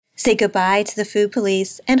Say goodbye to the food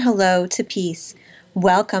police and hello to peace.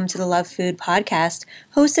 Welcome to the Love Food podcast,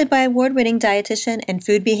 hosted by award-winning dietitian and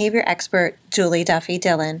food behavior expert Julie Duffy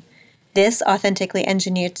Dillon. This authentically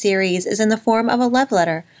engineered series is in the form of a love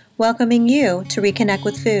letter, welcoming you to reconnect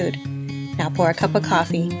with food. Now pour a cup of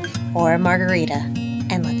coffee or a margarita,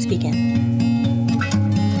 and let's begin.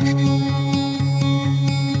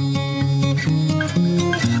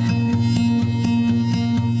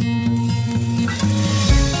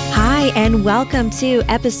 Hi, and welcome to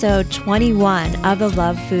episode 21 of the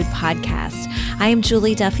Love Food podcast. I am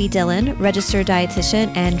Julie Duffy Dillon, registered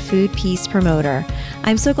dietitian and food peace promoter.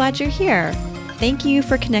 I'm so glad you're here. Thank you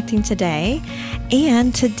for connecting today.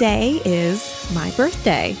 And today is my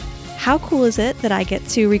birthday. How cool is it that I get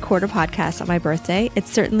to record a podcast on my birthday?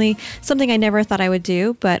 It's certainly something I never thought I would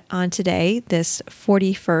do, but on today, this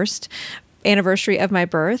 41st anniversary of my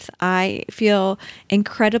birth, I feel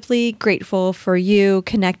incredibly grateful for you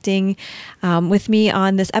connecting with me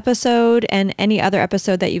on this episode and any other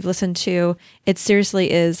episode that you've listened to. It seriously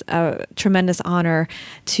is a tremendous honor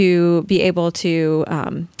to be able to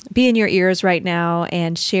be in your ears right now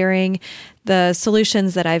and sharing the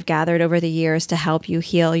solutions that I've gathered over the years to help you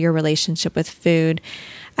heal your relationship with food.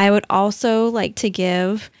 I would also like to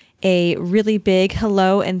give a really big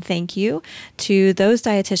hello and thank you to those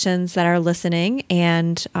dietitians that are listening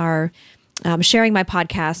and are sharing my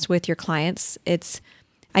podcast with your clients.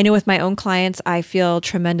 I know with my own clients, I feel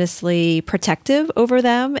tremendously protective over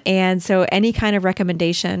them. And so any kind of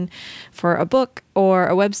recommendation for a book or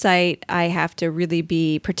a website, I have to really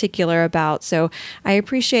be particular about. So I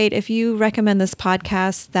appreciate if you recommend this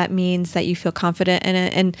podcast. That means that you feel confident in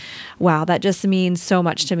it. And wow, that just means so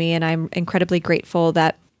much to me. And I'm incredibly grateful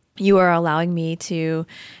that you are allowing me to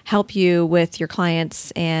help you with your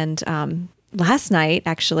clients. And last night,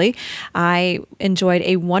 actually, I enjoyed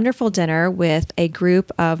a wonderful dinner with a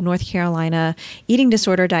group of North Carolina eating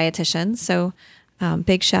disorder dietitians. So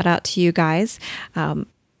big shout out to you guys.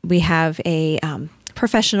 We have a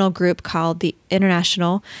professional group called the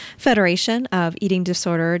International Federation of Eating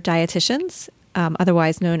Disorder Dietitians,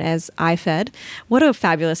 otherwise known as IFED. What a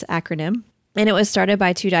fabulous acronym. And it was started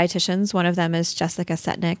by two dietitians. One of them is Jessica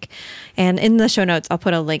Setnick. And in the show notes, I'll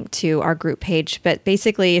put a link to our group page. But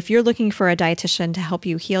basically, if you're looking for a dietitian to help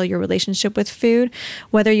you heal your relationship with food,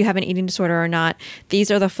 whether you have an eating disorder or not,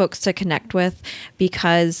 these are the folks to connect with,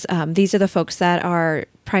 because these are the folks that are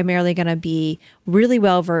primarily going to be really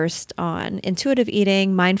well-versed on intuitive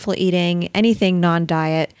eating, mindful eating, anything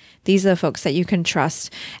non-diet. These are the folks that you can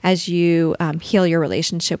trust as you heal your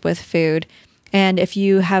relationship with food. And if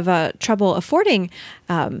you have trouble affording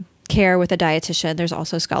care with a dietitian, there's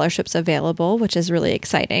also scholarships available, which is really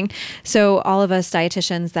exciting. So all of us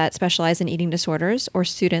dietitians that specialize in eating disorders or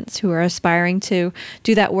students who are aspiring to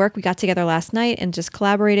do that work, we got together last night and just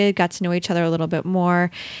collaborated, got to know each other a little bit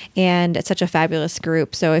more. And it's such a fabulous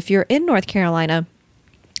group. So if you're in North Carolina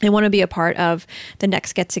and want to be a part of the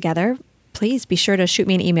next get-together, please be sure to shoot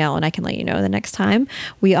me an email and I can let you know the next time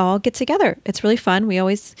we all get together. It's really fun. We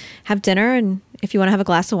always have dinner, and if you want to have a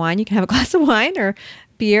glass of wine, you can have a glass of wine or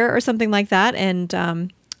beer or something like that,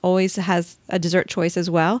 and always has a dessert choice as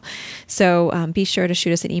well. So be sure to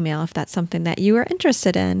shoot us an email if that's something that you are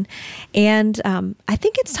interested in. And I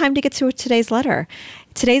think it's time to get to today's letter.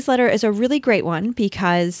 Today's letter is a really great one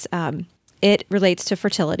because it relates to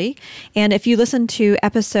fertility. And if you listen to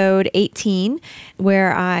episode 18,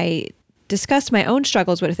 where I discussed my own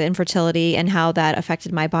struggles with infertility and how that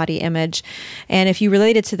affected my body image. And if you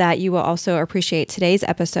related to that, you will also appreciate today's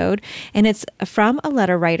episode. And it's from a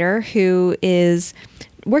letter writer who is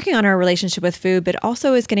working on her relationship with food, but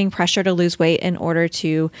also is getting pressure to lose weight in order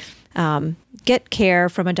to get care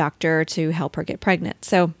from a doctor to help her get pregnant.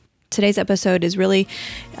 So today's episode is really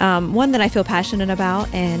one that I feel passionate about,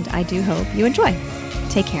 and I do hope you enjoy.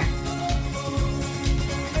 Take care.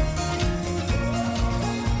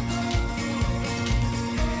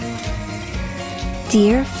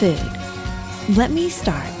 Dear Food, let me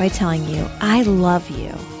start by telling you I love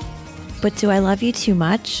you. But do I love you too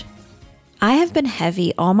much? I have been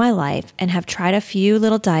heavy all my life and have tried a few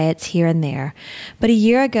little diets here and there. But a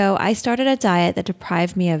year ago, I started a diet that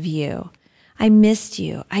deprived me of you. I missed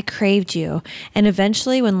you, I craved you, and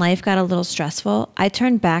eventually when life got a little stressful, I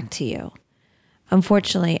turned back to you.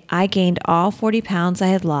 Unfortunately, I gained all 40 pounds I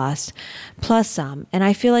had lost, plus some, and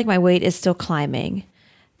I feel like my weight is still climbing.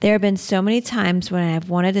 There have been so many times when I have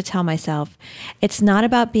wanted to tell myself, it's not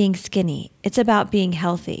about being skinny, it's about being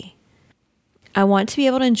healthy. I want to be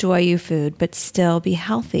able to enjoy you food, but still be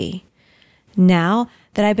healthy. Now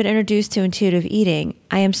that I've been introduced to intuitive eating,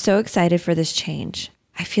 I am so excited for this change.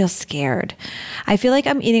 I feel scared. I feel like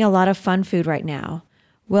I'm eating a lot of fun food right now.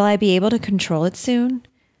 Will I be able to control it soon?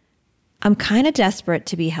 I'm kind of desperate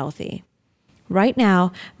to be healthy. Right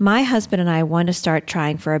now, my husband and I want to start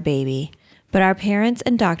trying for a baby, but our parents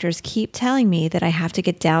and doctors keep telling me that I have to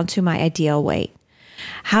get down to my ideal weight.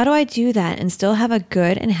 How do I do that and still have a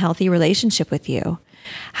good and healthy relationship with you?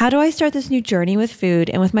 How do I start this new journey with food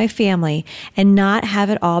and with my family and not have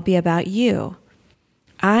it all be about you?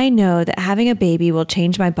 I know that having a baby will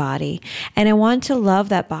change my body, and I want to love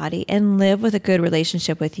that body and live with a good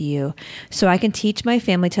relationship with you so I can teach my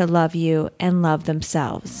family to love you and love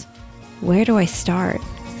themselves. Where do I start?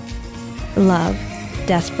 Love,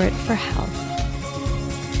 desperate for health.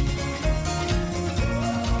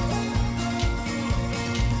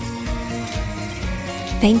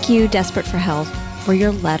 Thank you, Desperate for Health, for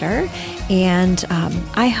your letter. And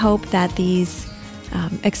I hope that these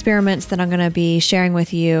experiments that I'm going to be sharing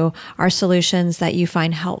with you are solutions that you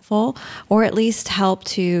find helpful, or at least help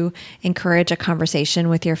to encourage a conversation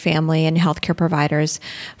with your family and healthcare providers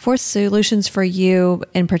for solutions for you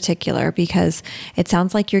in particular, because it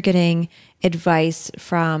sounds like you're getting advice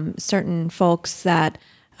from certain folks that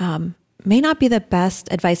may not be the best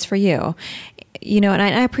advice for you. And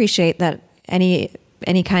I appreciate that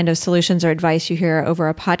any kind of solutions or advice you hear over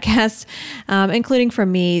a podcast, including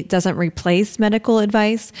from me, doesn't replace medical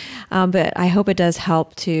advice, but I hope it does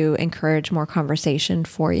help to encourage more conversation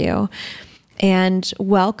for you. And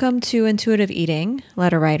welcome to Intuitive Eating,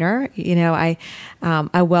 letter writer. I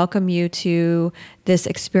welcome you to this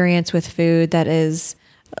experience with food that is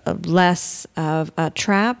less of a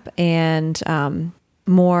trap and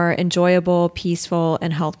more enjoyable, peaceful,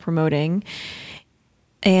 and health promoting.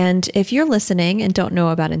 And if you're listening and don't know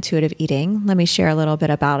about intuitive eating, let me share a little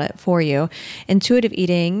bit about it for you. Intuitive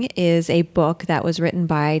Eating is a book that was written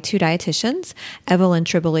by two dietitians, Evelyn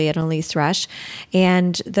Tribole and Elise Resch.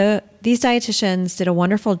 And these dietitians did a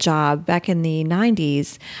wonderful job back in the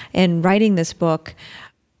 90s in writing this book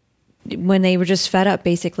when they were just fed up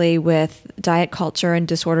basically with diet culture and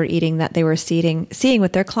disordered eating that they were seeing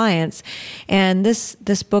with their clients. And this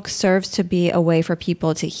book serves to be a way for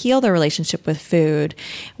people to heal their relationship with food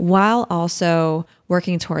while also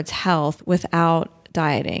working towards health without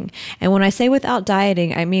dieting. And when I say without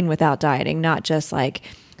dieting, I mean without dieting, not just like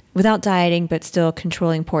without dieting, but still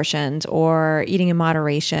controlling portions or eating in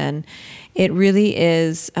moderation. It really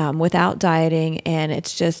is without dieting, and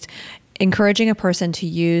it's just encouraging a person to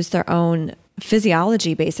use their own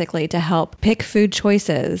physiology basically to help pick food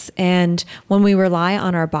choices. And when we rely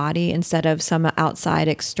on our body instead of some outside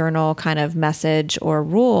external kind of message or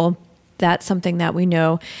rule, that's something that we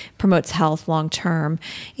know promotes health long term.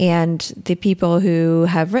 And the people who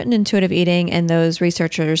have written Intuitive Eating and those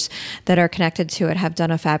researchers that are connected to it have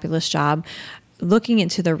done a fabulous job looking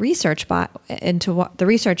into the research behind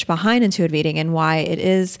intuitive eating and why it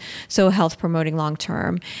is so health promoting long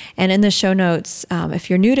term. And in the show notes, if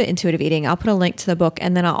you're new to intuitive eating, I'll put a link to the book,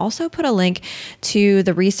 and then I'll also put a link to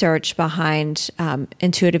the research behind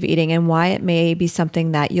intuitive eating and why it may be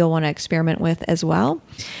something that you'll want to experiment with as well.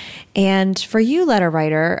 And for you, letter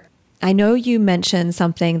writer, I know you mentioned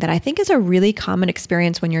something that I think is a really common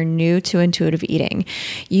experience when you're new to intuitive eating.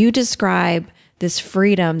 You describe this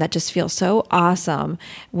freedom that just feels so awesome,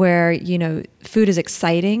 where, food is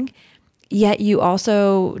exciting, yet you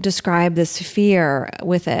also describe this fear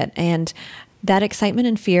with it. And that excitement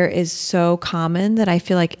and fear is so common that I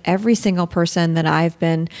feel like every single person that I've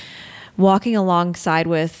been walking alongside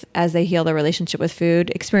with as they heal their relationship with food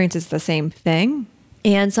experiences the same thing.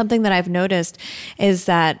 And something that I've noticed is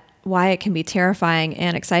that why it can be terrifying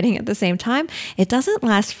and exciting at the same time, it doesn't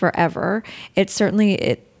last forever. It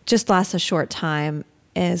just lasts a short time,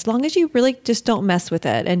 as long as you really just don't mess with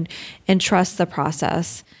it and trust the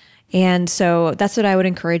process. And so that's what I would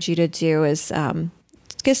encourage you to do is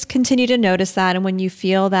just continue to notice that. And when you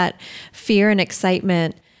feel that fear and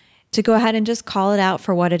excitement, to go ahead and just call it out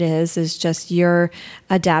for what it is just you're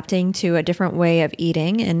adapting to a different way of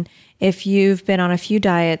eating. And if you've been on a few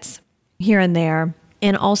diets here and there,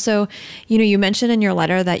 and also, you mentioned in your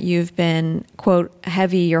letter that you've been, quote,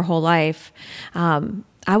 heavy your whole life.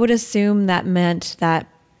 I would assume that meant that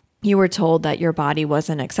you were told that your body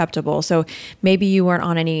wasn't acceptable. So maybe you weren't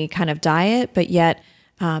on any kind of diet, but yet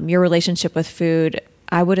your relationship with food,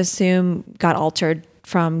 I would assume, got altered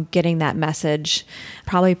from getting that message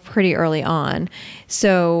probably pretty early on.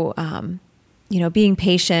 So, being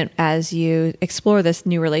patient as you explore this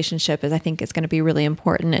new relationship I think is going to be really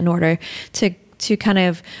important in order to kind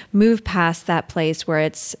of move past that place where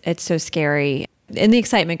it's so scary. And the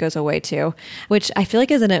excitement goes away too, which I feel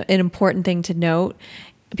like is an important thing to note,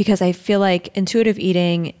 because I feel like intuitive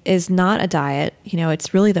eating is not a diet.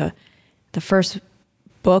 It's really the first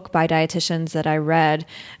book by dietitians that I read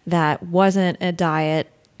that wasn't a diet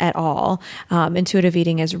at all. Intuitive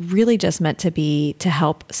eating is really just meant to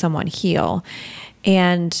help someone heal.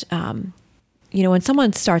 And, when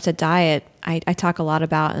someone starts a diet, I talk a lot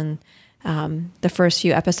about in the first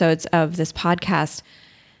few episodes of this podcast,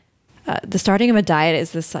 the starting of a diet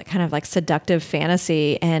is this kind of seductive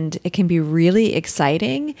fantasy, and it can be really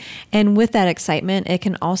exciting. And with that excitement, it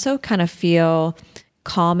can also kind of feel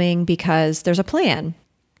calming because there's a plan.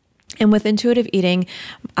 And with intuitive eating,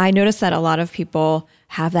 I noticed that a lot of people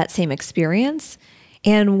have that same experience.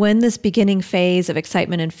 And when this beginning phase of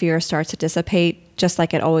excitement and fear starts to dissipate, just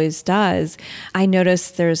like it always does, I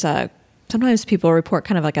notice sometimes people report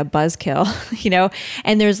kind of like a buzzkill,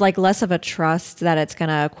 and there's less of a trust that it's going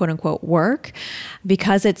to quote unquote work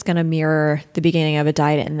because it's going to mirror the beginning of a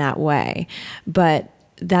diet in that way. But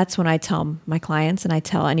that's when I tell my clients and I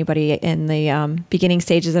tell anybody in the beginning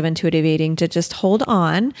stages of intuitive eating to just hold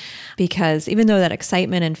on, because even though that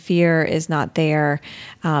excitement and fear is not there,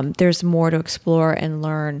 there's more to explore and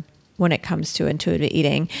learn when it comes to intuitive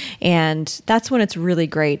eating. And that's when it's really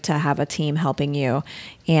great to have a team helping you.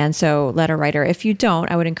 And so, letter writer, if you don't,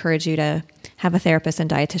 I would encourage you to have a therapist and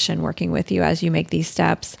dietitian working with you as you make these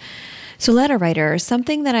steps. So, letter writer,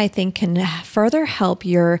 something that I think can further help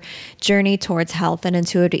your journey towards health and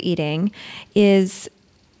intuitive eating is,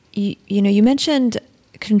 you mentioned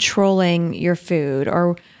controlling your food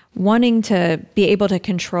or wanting to be able to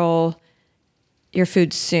control your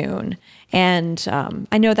food soon. And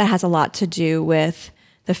I know that has a lot to do with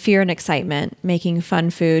the fear and excitement, making fun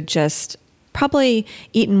food just probably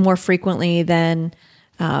eaten more frequently than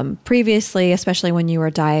previously, especially when you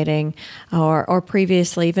were dieting or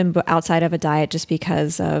previously, even outside of a diet, just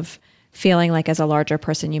because of feeling like as a larger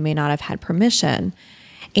person, you may not have had permission.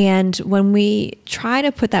 And when we try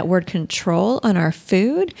to put that word control on our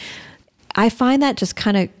food, I find that just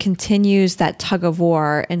kind of continues that tug of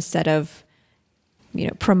war instead of,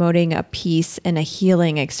 promoting a peace and a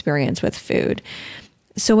healing experience with food.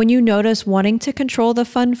 So when you notice wanting to control the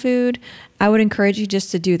fun food, I would encourage you just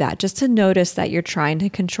to do that, just to notice that you're trying to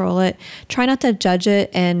control it. Try not to judge it,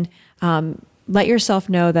 and let yourself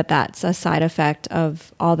know that that's a side effect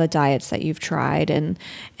of all the diets that you've tried and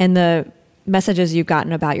the messages you've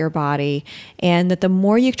gotten about your body, and that the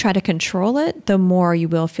more you try to control it, the more you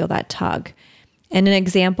will feel that tug. And an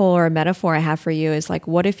example or a metaphor I have for you is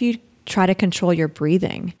what if you try to control your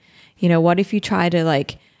breathing? What if you try to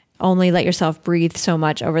only let yourself breathe so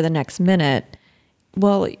much over the next minute?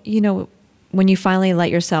 Well, when you finally let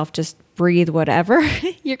yourself just breathe whatever,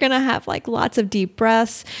 you're going to have lots of deep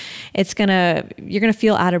breaths. You're going to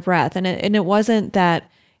feel out of breath. And it wasn't that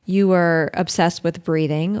you were obsessed with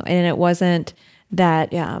breathing, and it wasn't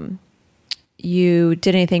that you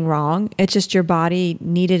did anything wrong. It's just your body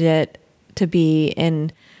needed it to be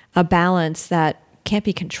in a balance that can't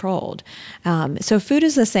be controlled. So food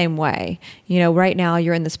is the same way. Right now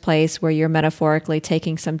you're in this place where you're metaphorically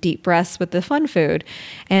taking some deep breaths with the fun food.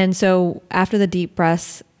 And so after the deep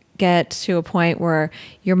breaths get to a point where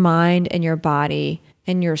your mind and your body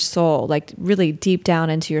and your soul, really deep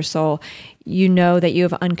down into your soul, you know that you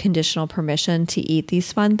have unconditional permission to eat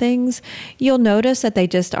these fun things, you'll notice that they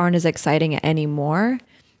just aren't as exciting anymore.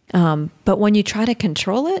 But when you try to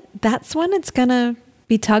control it, that's when it's going to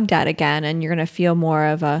be tugged at again, and you're going to feel more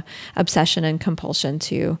of a obsession and compulsion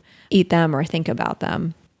to eat them or think about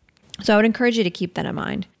them. So I would encourage you to keep that in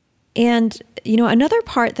mind. And, another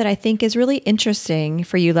part that I think is really interesting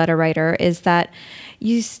for you, letter writer, is that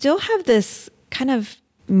you still have this kind of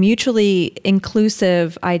mutually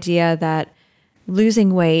inclusive idea that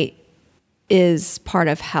losing weight is part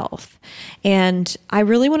of health. And I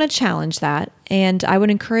really want to challenge that. And I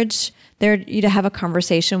would encourage you to have a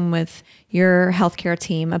conversation with your healthcare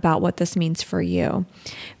team about what this means for you.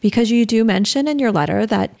 Because you do mention in your letter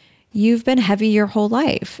that you've been heavy your whole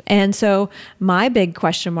life. And so my big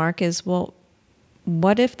question mark is, well,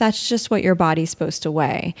 what if that's just what your body's supposed to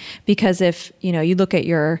weigh? Because if, you look at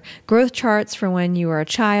your growth charts from when you were a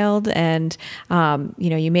child and,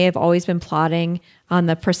 you may have always been plotting on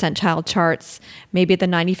the percentile charts, maybe at the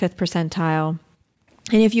 95th percentile.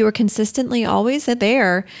 And if you were consistently always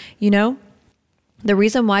there, the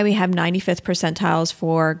reason why we have 95th percentiles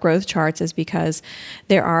for growth charts is because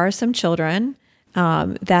there are some children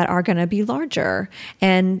that are going to be larger.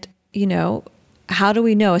 And, how do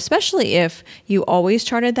we know, especially if you always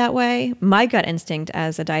charted that way? My gut instinct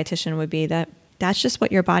as a dietitian would be that that's just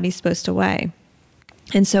what your body's supposed to weigh.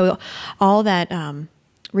 And so all that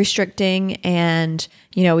restricting and,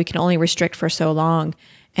 we can only restrict for so long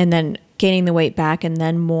and then gaining the weight back and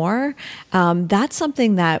then more, that's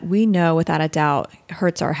something that we know without a doubt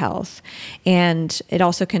hurts our health. And it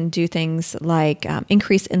also can do things like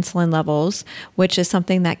increase insulin levels, which is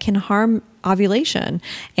something that can harm ovulation.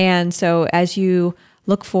 And so as you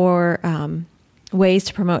look for ways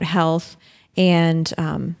to promote health and,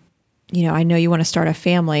 I know you want to start a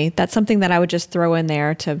family, that's something that I would just throw in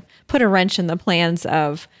there to put a wrench in the plans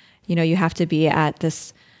of, you have to be at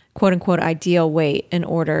this quote unquote ideal weight in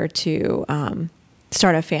order to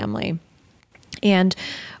start a family. And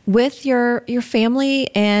with your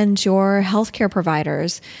family and your healthcare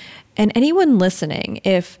providers and anyone listening,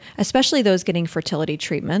 especially those getting fertility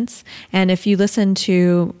treatments, and if you listen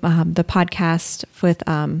to the podcast with,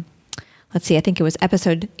 I think it was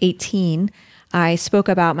episode 18, I spoke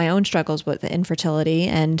about my own struggles with infertility.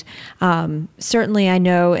 And certainly I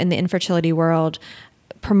know in the infertility world,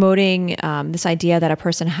 promoting this idea that a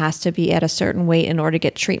person has to be at a certain weight in order to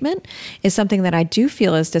get treatment is something that I do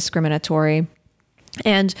feel is discriminatory.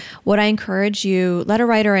 And what I encourage you, letter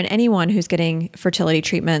writer and anyone who's getting fertility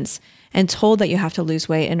treatments and told that you have to lose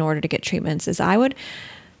weight in order to get treatments, is I would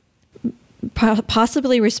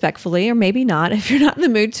possibly respectfully, or maybe not if you're not in the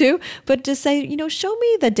mood to, but just say, show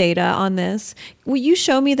me the data on this. Will you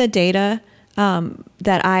show me the data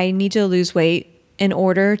that I need to lose weight in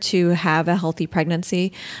order to have a healthy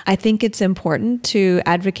pregnancy? I think it's important to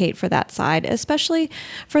advocate for that side, especially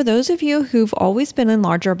for those of you who've always been in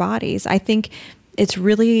larger bodies. I think it's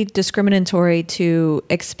really discriminatory to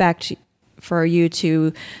expect for you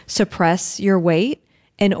to suppress your weight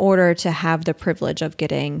in order to have the privilege of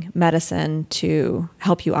getting medicine to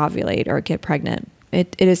help you ovulate or get pregnant.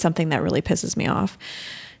 It is something that really pisses me off.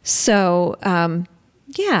 So,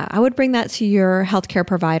 I would bring that to your healthcare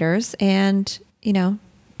providers and,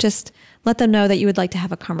 just let them know that you would like to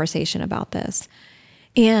have a conversation about this.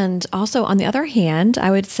 And also, on the other hand, I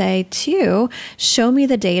would say too, show me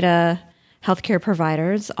the data, healthcare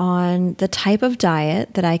providers, on the type of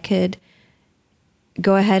diet that I could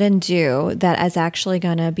go ahead and do that is actually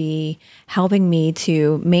going to be helping me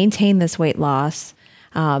to maintain this weight loss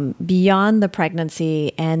beyond the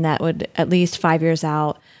pregnancy, and that would, at least 5 years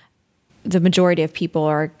out, the majority of people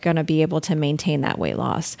are going to be able to maintain that weight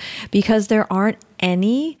loss, because there aren't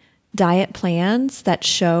any diet plans that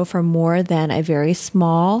show for more than a very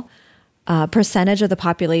small percentage of the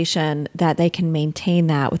population that they can maintain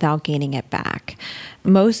that without gaining it back.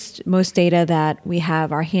 Most data that we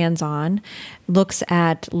have our hands on looks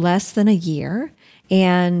at less than a year,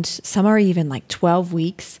 and some are even like 12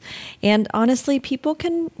 weeks. And honestly, people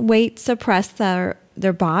can weight suppress their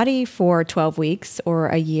body for 12 weeks or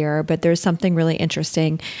a year, but there's something really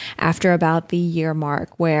interesting after about the year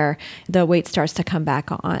mark where the weight starts to come back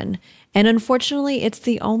on. And unfortunately, it's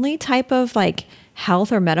the only type of like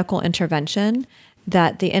health or medical intervention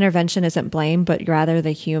that the intervention isn't blamed, but rather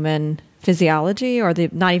the human physiology, or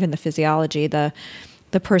not even the physiology, the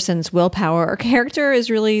person's willpower or character is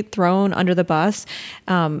really thrown under the bus,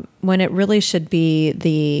 when it really should be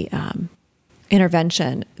the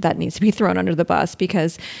intervention that needs to be thrown under the bus.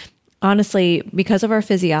 Because honestly, because of our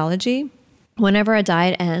physiology, whenever a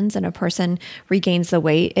diet ends and a person regains the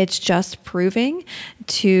weight, it's just proving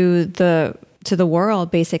to the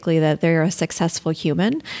world basically that they're a successful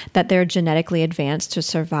human, that they're genetically advanced to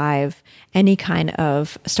survive any kind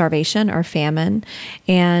of starvation or famine.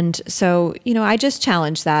 And so, I just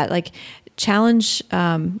challenge that, challenge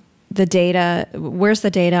the data. Where's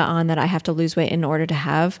the data on that I have to lose weight in order to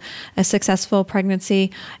have a successful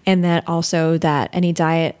pregnancy? And that also that any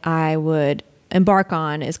diet I would embark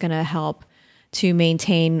on is going to help to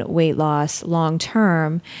maintain weight loss long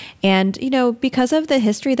term. And, because of the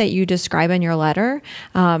history that you describe in your letter,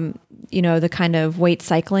 the kind of weight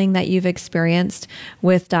cycling that you've experienced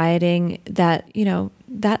with dieting, that,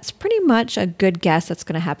 that's pretty much a good guess that's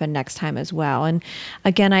going to happen next time as well. And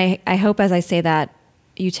again, I hope as I say that,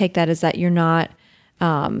 you take that as that you're not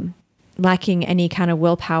lacking any kind of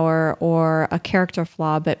willpower or a character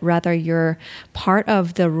flaw, but rather you're part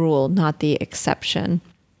of the rule, not the exception.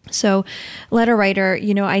 So, letter writer,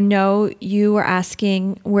 I know you were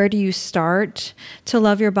asking, where do you start to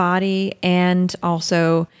love your body and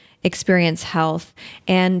also experience health?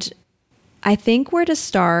 And I think where to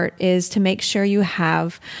start is to make sure you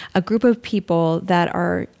have a group of people that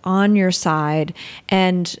are on your side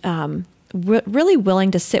and really willing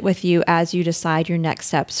to sit with you as you decide your next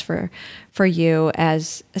steps for you,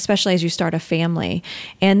 especially as you start a family.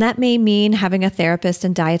 And that may mean having a therapist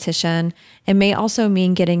and dietitian. It may also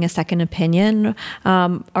mean getting a second opinion,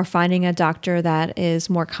 or finding a doctor that is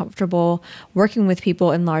more comfortable working with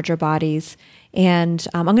people in larger bodies. And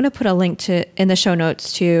I'm going to put a link in the show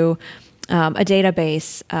notes to a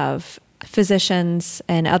database of physicians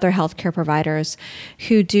and other healthcare providers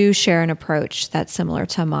who do share an approach that's similar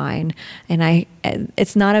to mine. And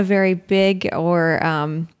it's not a very big or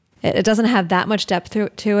it doesn't have that much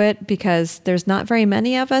depth to it because there's not very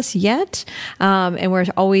many of us yet. And we're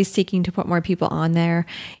always seeking to put more people on there.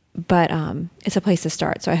 But it's a place to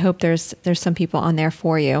start. So I hope there's some people on there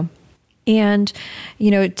for you. And,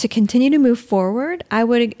 to continue to move forward, I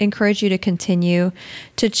would encourage you to continue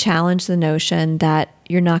to challenge the notion that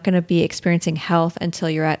you're not going to be experiencing health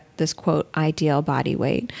until you're at this, quote, ideal body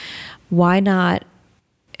weight. Why not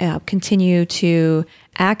continue to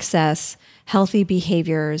access healthy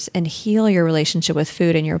behaviors and heal your relationship with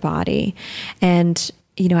food and your body? And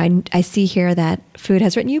I see here that food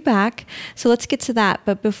has written you back. So let's get to that.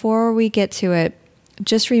 But before we get to it,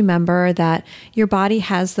 just remember that your body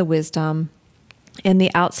has the wisdom and the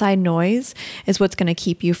outside noise is what's going to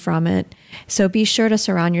keep you from it. So be sure to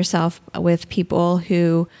surround yourself with people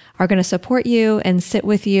who are going to support you and sit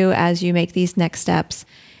with you as you make these next steps.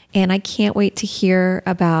 And I can't wait to hear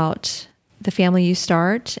about the family you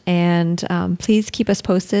start. And please keep us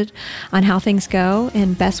posted on how things go,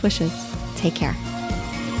 and best wishes. Take care.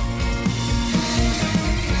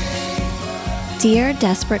 Dear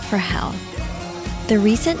Desperate for Health, the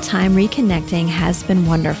recent time reconnecting has been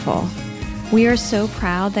wonderful. We are so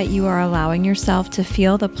proud that you are allowing yourself to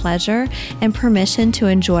feel the pleasure and permission to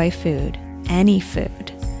enjoy food, any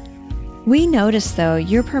food. We notice, though,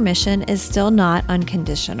 your permission is still not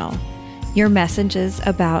unconditional. Your messages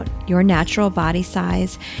about your natural body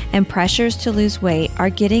size and pressures to lose weight are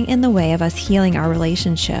getting in the way of us healing our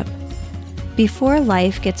relationship. Before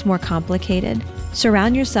life gets more complicated,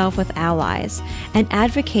 surround yourself with allies and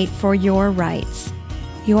advocate for your rights.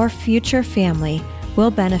 Your future family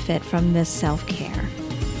will benefit from this self-care.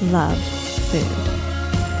 Love food.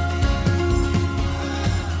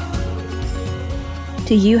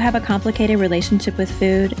 Do you have a complicated relationship with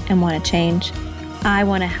food and want to change? I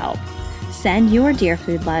want to help. Send your Dear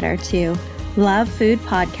Food letter to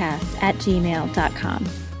lovefoodpodcast@gmail.com.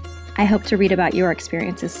 I hope to read about your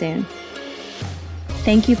experiences soon.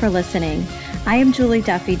 Thank you for listening. I am Julie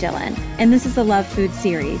Duffy Dillon, and this is the Love Food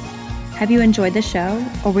series. Have you enjoyed the show,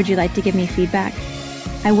 or would you like to give me feedback?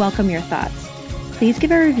 I welcome your thoughts. Please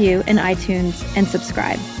give a review in iTunes and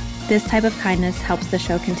subscribe. This type of kindness helps the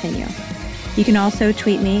show continue. You can also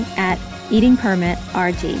tweet me at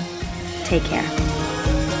eatingpermitrd. Take care.